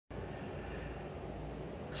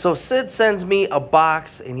So Sid sends me a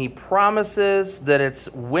box and he promises that it's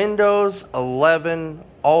Windows 11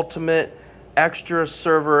 Ultimate Extra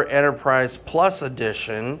Server Enterprise Plus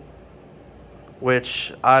Edition,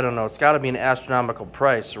 which, I don't know, it's got to be an astronomical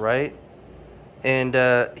price, right? And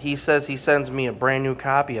he says he sends me a brand new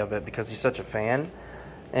copy of it because he's such a fan.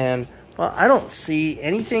 And, well, I don't see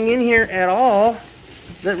anything in here at all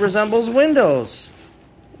that resembles Windows.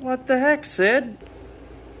 What the heck, Sid?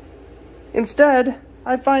 Instead,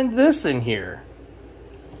 I find this in here.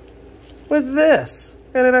 With this.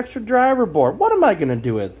 And an extra driver board. What am I going to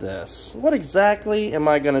do with this? What exactly am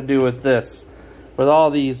I going to do with this? With all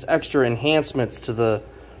these extra enhancements to the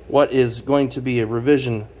what is going to be a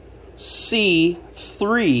revision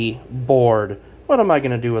C3 board. What am I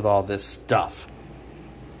going to do with all this stuff?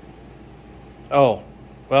 Oh,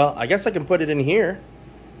 well, I guess I can put it in here.